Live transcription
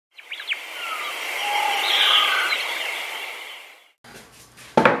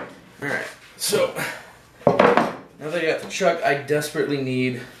Alright, so now that I got the chuck, I desperately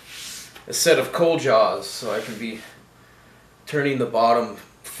need a set of coal jaws so I can be turning the bottom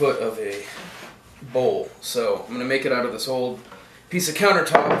foot of a bowl. So I'm going to make it out of this old piece of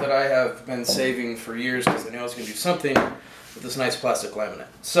countertop that I have been saving for years because I know I was going to do something with this nice plastic laminate.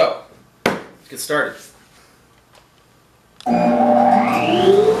 So, let's get started.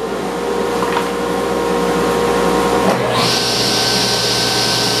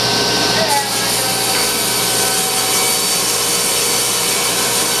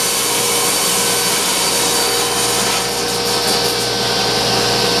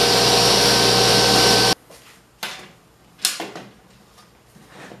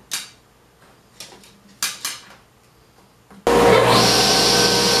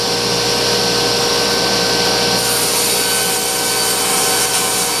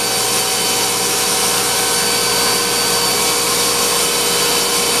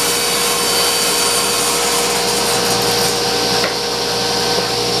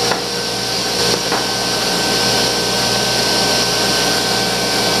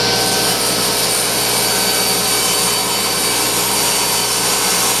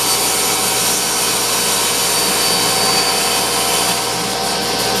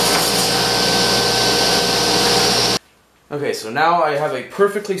 Okay, so now I have a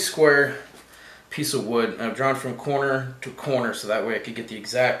perfectly square piece of wood, and I've drawn from corner to corner so that way I could get the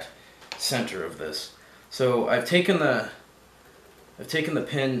exact center of this. So I've taken the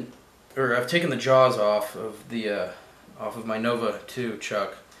jaws off of my Nova 2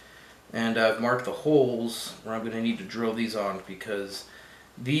 chuck, and I've marked the holes where I'm going to need to drill these on because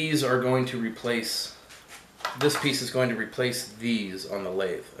these are going to replace, this piece is going to replace these on the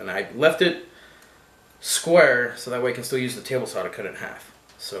lathe, and I left it square so that way I can still use the table saw to cut it in half.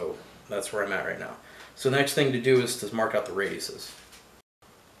 So that's where I'm at right now. So the next thing to do is to mark out the radiuses.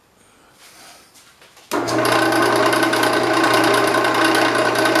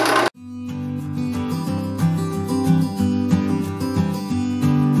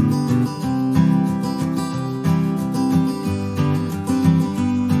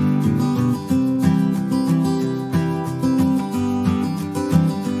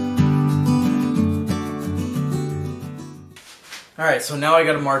 Alright, so now I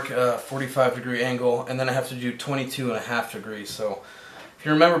got to mark a 45-degree angle, and then I have to do 22.5 degrees. So if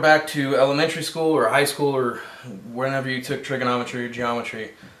you remember back to elementary school or high school or whenever you took trigonometry or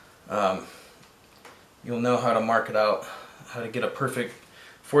geometry, you'll know how to mark it out, how to get a perfect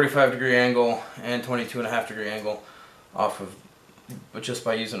 45-degree angle and 22.5-degree angle off of, but just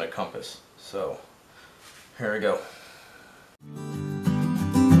by using a compass. So here we go.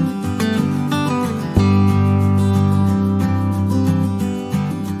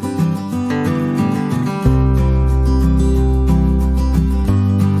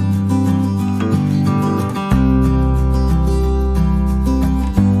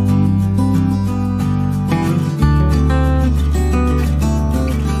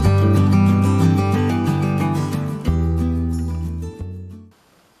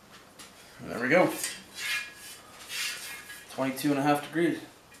 There we go. 22.5 degrees.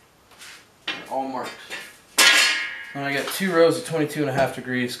 All marked. And I got 2 rows of 22.5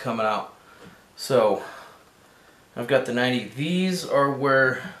 degrees coming out. So I've got the 90. These are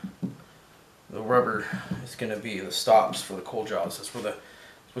where the rubber is going to be, the stops for the coal jaws. That's where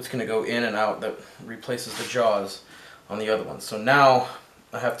what's going to go in and out that replaces the jaws on the other ones. So now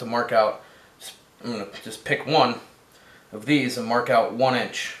I have to mark out, I'm going to just pick one of these and mark out 1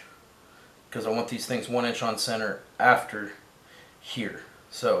 inch. Because I want these things 1 inch on center after here.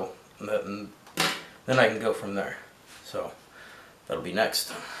 So then I can go from there. So that'll be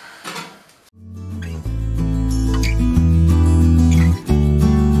next.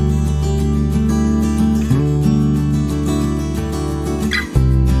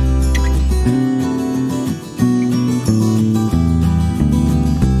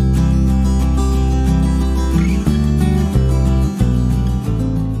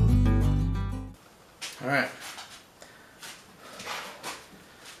 Alright,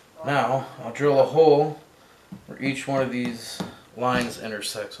 now I'll drill a hole where each one of these lines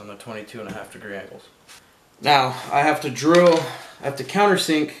intersects on the 22.5 degree angles. Now I have to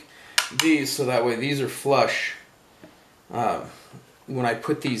countersink these so that way these are flush when I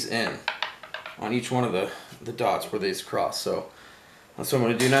put these in on each one of the dots where these cross. So that's what I'm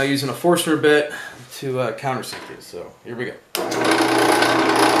going to do now, using a Forstner bit to countersink these. So here we go.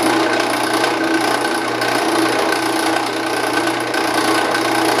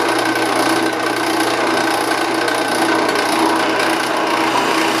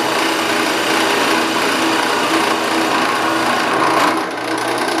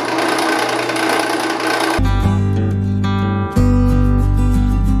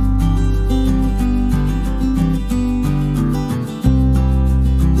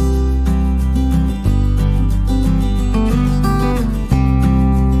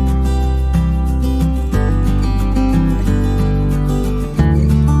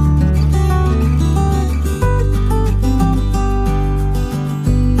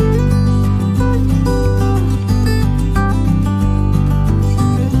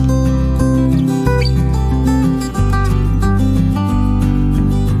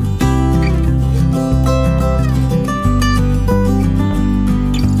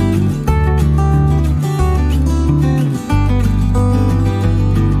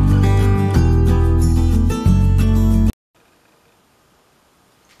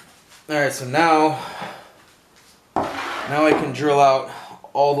 Alright, so now I can drill out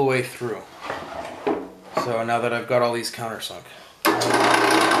all the way through. So now that I've got all these countersunk.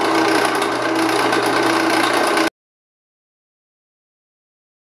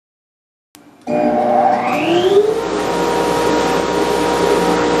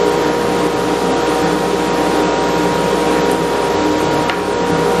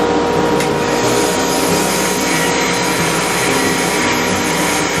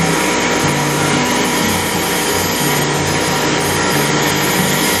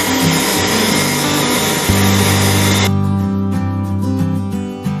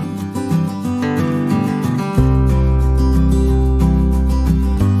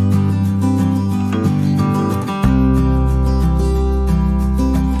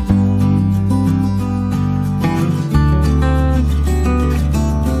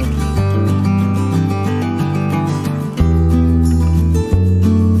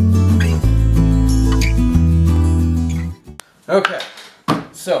 Okay,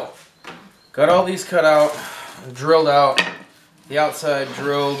 so got all these cut out, drilled out, the outside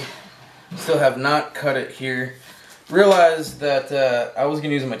drilled, still have not cut it here. Realized that I was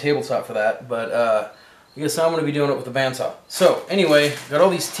going to use my tabletop for that, but I guess I'm going to be doing it with the bandsaw. So anyway, got all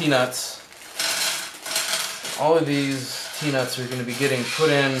these T-nuts. All of these T-nuts are going to be getting put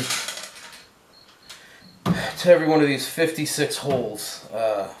in to every one of these 56 holes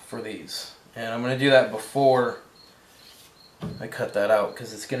for these. And I'm going to do that before I cut that out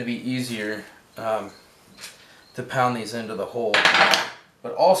because it's going to be easier to pound these into the hole.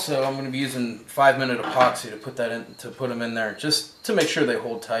 But also I'm going to be using 5-minute epoxy to put that in, to put them in there, just to make sure they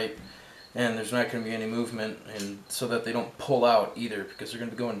hold tight and there's not going to be any movement, and so that they don't pull out either, because they're going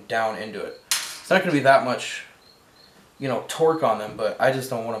to be going down into it. It's not going to be that much, you know, torque on them, but I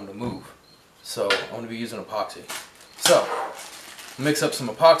just don't want them to move. So I'm going to be using epoxy. So mix up some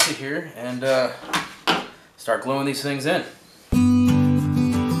epoxy here and start gluing these things in.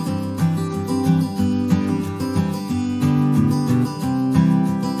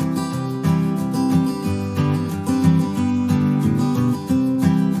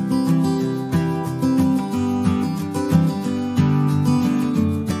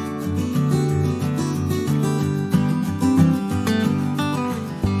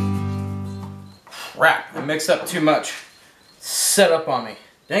 Crap, I mixed up too much. Set up on me.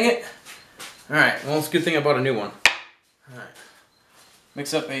 Dang it. Alright, well, it's a good thing I bought a new one. Alright.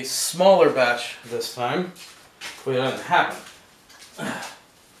 Mix up a smaller batch this time. Hopefully it doesn't happen.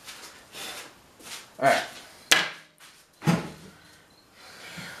 Alright.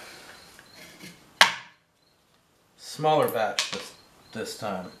 Smaller batch this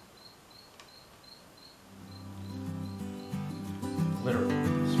time. Literally,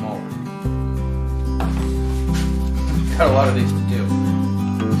 smaller. Got a lot of these to do.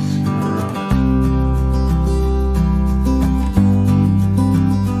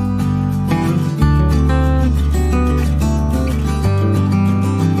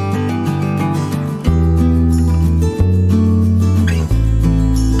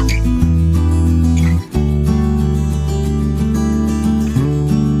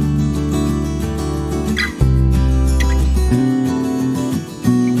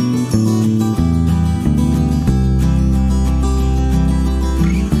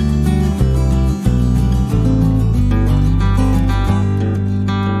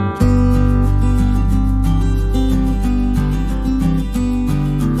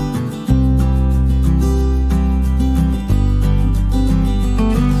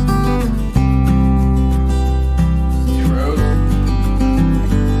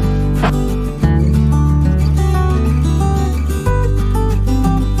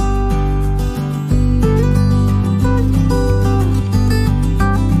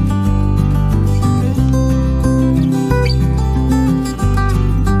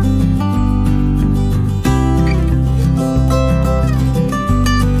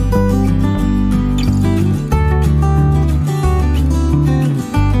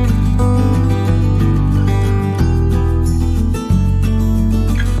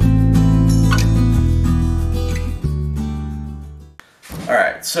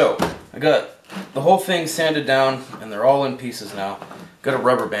 So I got the whole thing sanded down and they're all in pieces now. Got a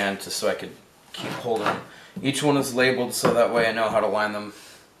rubber band just so I could keep holding them. Each one is labeled so that way I know how to line them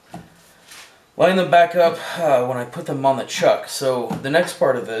back up when I put them on the chuck. So the next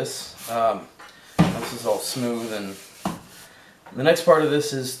part of this, this is all smooth, and the next part of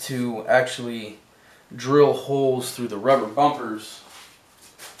this is to actually drill holes through the rubber bumpers,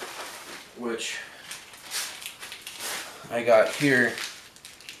 which I got here.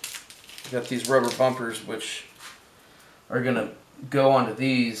 I got these rubber bumpers which are going to go onto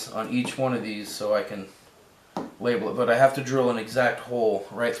these, on each one of these, so I can label it. But I have to drill an exact hole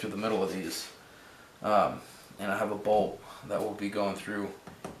right through the middle of these. And I have a bolt that will be going through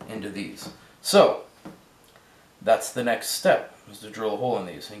into these. So that's the next step, is to drill a hole in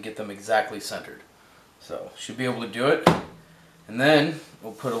these and get them exactly centered. So should be able to do it. And then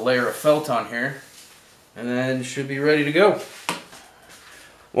we'll put a layer of felt on here, and then should be ready to go.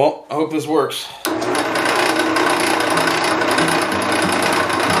 Well, I hope this works.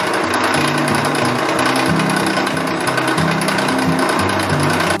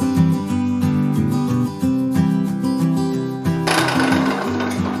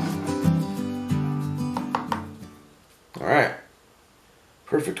 Alright,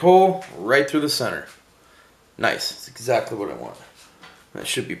 perfect hole right through the center. Nice, that's exactly what I want. That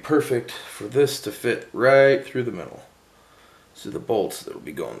should be perfect for this to fit right through the middle. So the bolts that will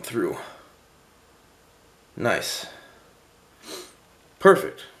be going through. Nice.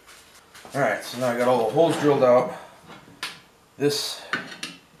 Perfect. Alright, so now I got all the holes drilled out. This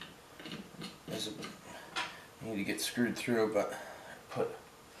is I need to get screwed through, but put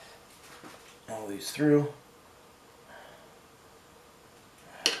all these through.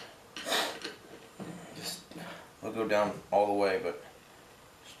 I'll go down all the way, but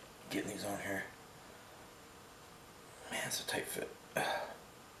just getting these on here. Man, it's a tight fit.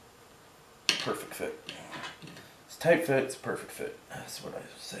 Perfect fit. It's tight fit, it's perfect fit. That's what I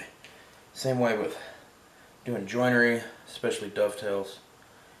say. Same way with doing joinery, especially dovetails.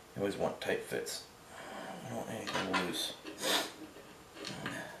 You always want tight fits. You don't want anything loose.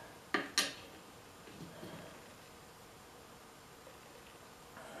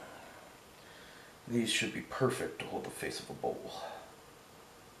 These should be perfect to hold the face of a bowl.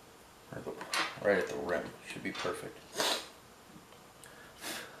 Right at the rim. Should be perfect.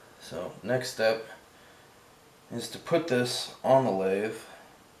 So next step is to put this on the lathe.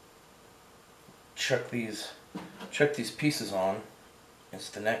 Check these pieces on. It's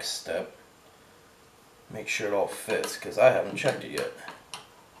the next step. Make sure it all fits, because I haven't checked it yet.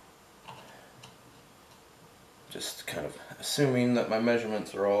 Just kind of assuming that my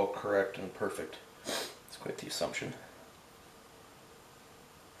measurements are all correct and perfect. It's quite the assumption.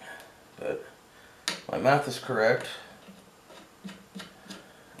 But my math is correct.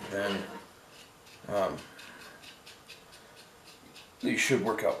 Then these should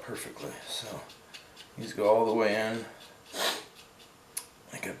work out perfectly. So these go all the way in.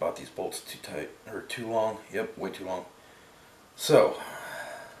 I think I bought these bolts too tight, or too long. Yep, way too long. So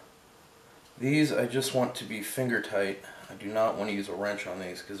these I just want to be finger tight. I do not want to use a wrench on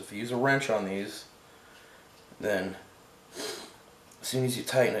these, because if you use a wrench on these, then as soon as you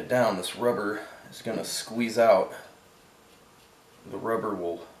tighten it down, this rubber is going to squeeze out. The rubber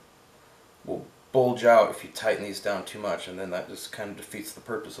will bulge out if you tighten these down too much, and then that just kind of defeats the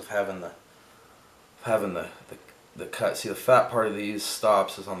purpose of having the cut. See, the fat part of these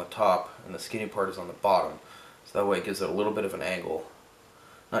stops is on the top, and the skinny part is on the bottom. So that way it gives it a little bit of an angle.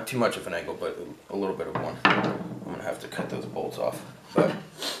 Not too much of an angle, but a little bit of one. I'm going to have to cut those bolts off. But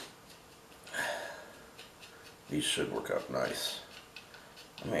these should work out nice.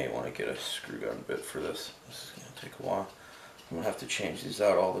 I may want to get a screw gun bit for this. This is going to take a while. I'm going to have to change these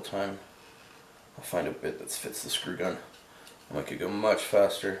out all the time. I'll find a bit that fits the screw gun. I'll make it go much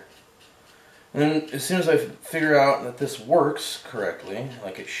faster. And then as soon as I figure out that this works correctly,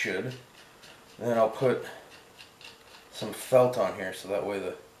 like it should, then I'll put some felt on here, so that way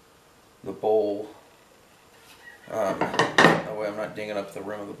the bowl, that way I'm not dinging up the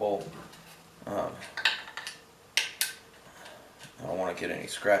rim of the bowl. I don't want to get any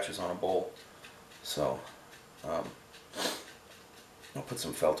scratches on a bowl, so I'll put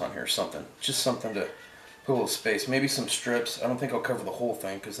some felt on here, something, just something to put a little space, maybe some strips. I don't think I'll cover the whole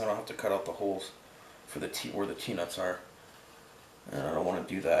thing, because then I'll have to cut out the holes for the where the T-nuts are, and I don't want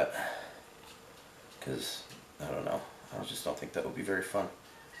to do that, because I don't know, I just don't think that would be very fun.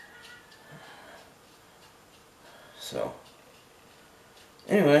 So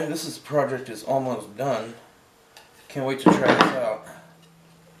anyway, this project is almost done. Can't wait to try this out.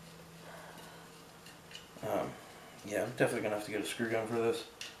 Yeah, I'm definitely gonna have to get a screw gun for this.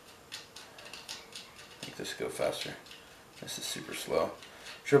 Make this go faster. This is super slow.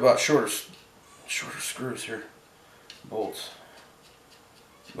 Sure about shorter screws here, bolts,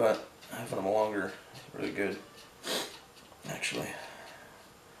 but having them longer is really good, actually.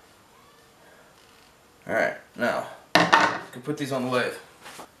 All right, now I can put these on the lathe.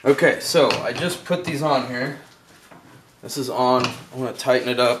 Okay, so I just put these on here. This is on. I'm gonna tighten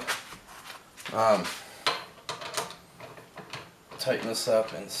it up. Tighten this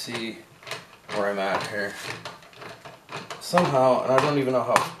up and see where I'm at here. somehow, and I don't even know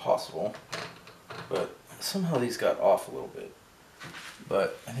how it's possible, but somehow these got off a little bit.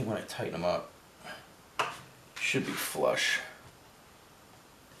 But I think when I tighten them up, it should be flush.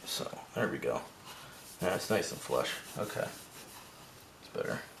 So there we go. Yeah, it's nice and flush. Okay, it's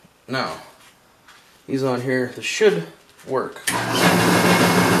better. Now, these on here, this should work.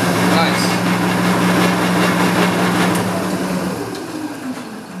 Nice.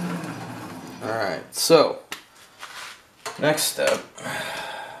 Alright, so next step.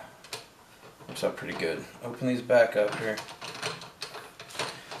 Works out pretty good. Open these back up here.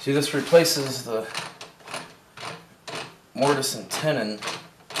 See, this replaces the mortise and tenon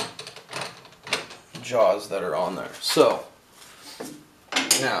jaws that are on there. So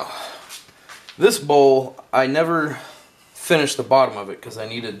now this bowl, I never finished the bottom of it because I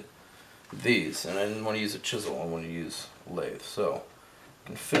needed these, and I didn't want to use a chisel. I want to use a lathe. So I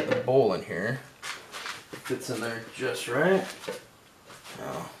can fit the bowl in here. It fits in there just right.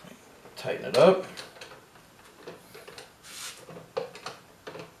 Now tighten it up.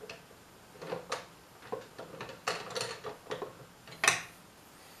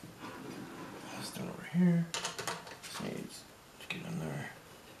 This one over here. This needs to get in there.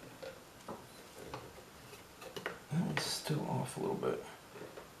 That one's still off a little bit.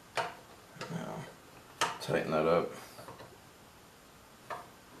 Now, tighten that up.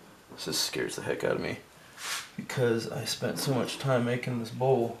 This just scares the heck out of me because I spent so much time making this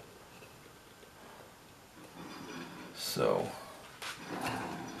bowl. So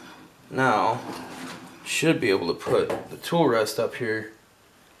now should be able to put the tool rest up here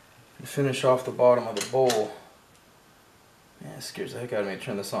and finish off the bottom of the bowl. Yeah, it scares the heck out of me to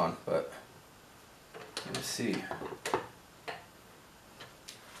turn this on, but let me see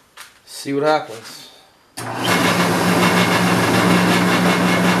what happens.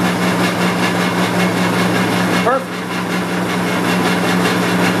 Perfect.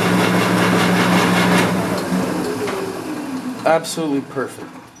 Absolutely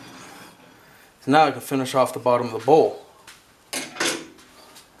perfect. So now I can finish off the bottom of the bowl,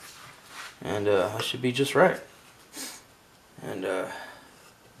 and I should be just right. And now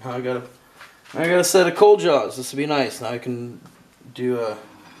I got a set of cold jaws. This would be nice. Now I can do a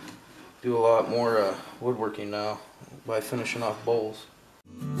lot more woodworking now by finishing off bowls.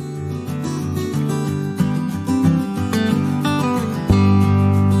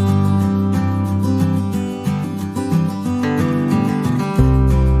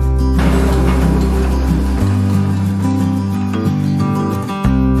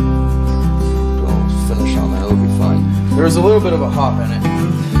 There was a little bit of a hop in it.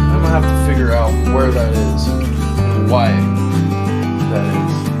 I'm gonna have to figure out where that is and why that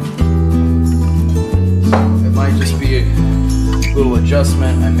is. So it might just be a little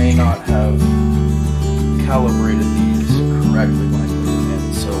adjustment. I may not have calibrated these correctly when I put them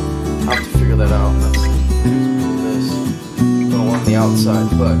in, so I'll have to figure that out. Let's move this. Put one on the outside,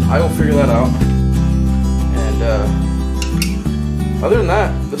 but I will figure that out. And other than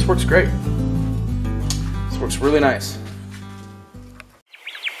that, this works great. This works really nice.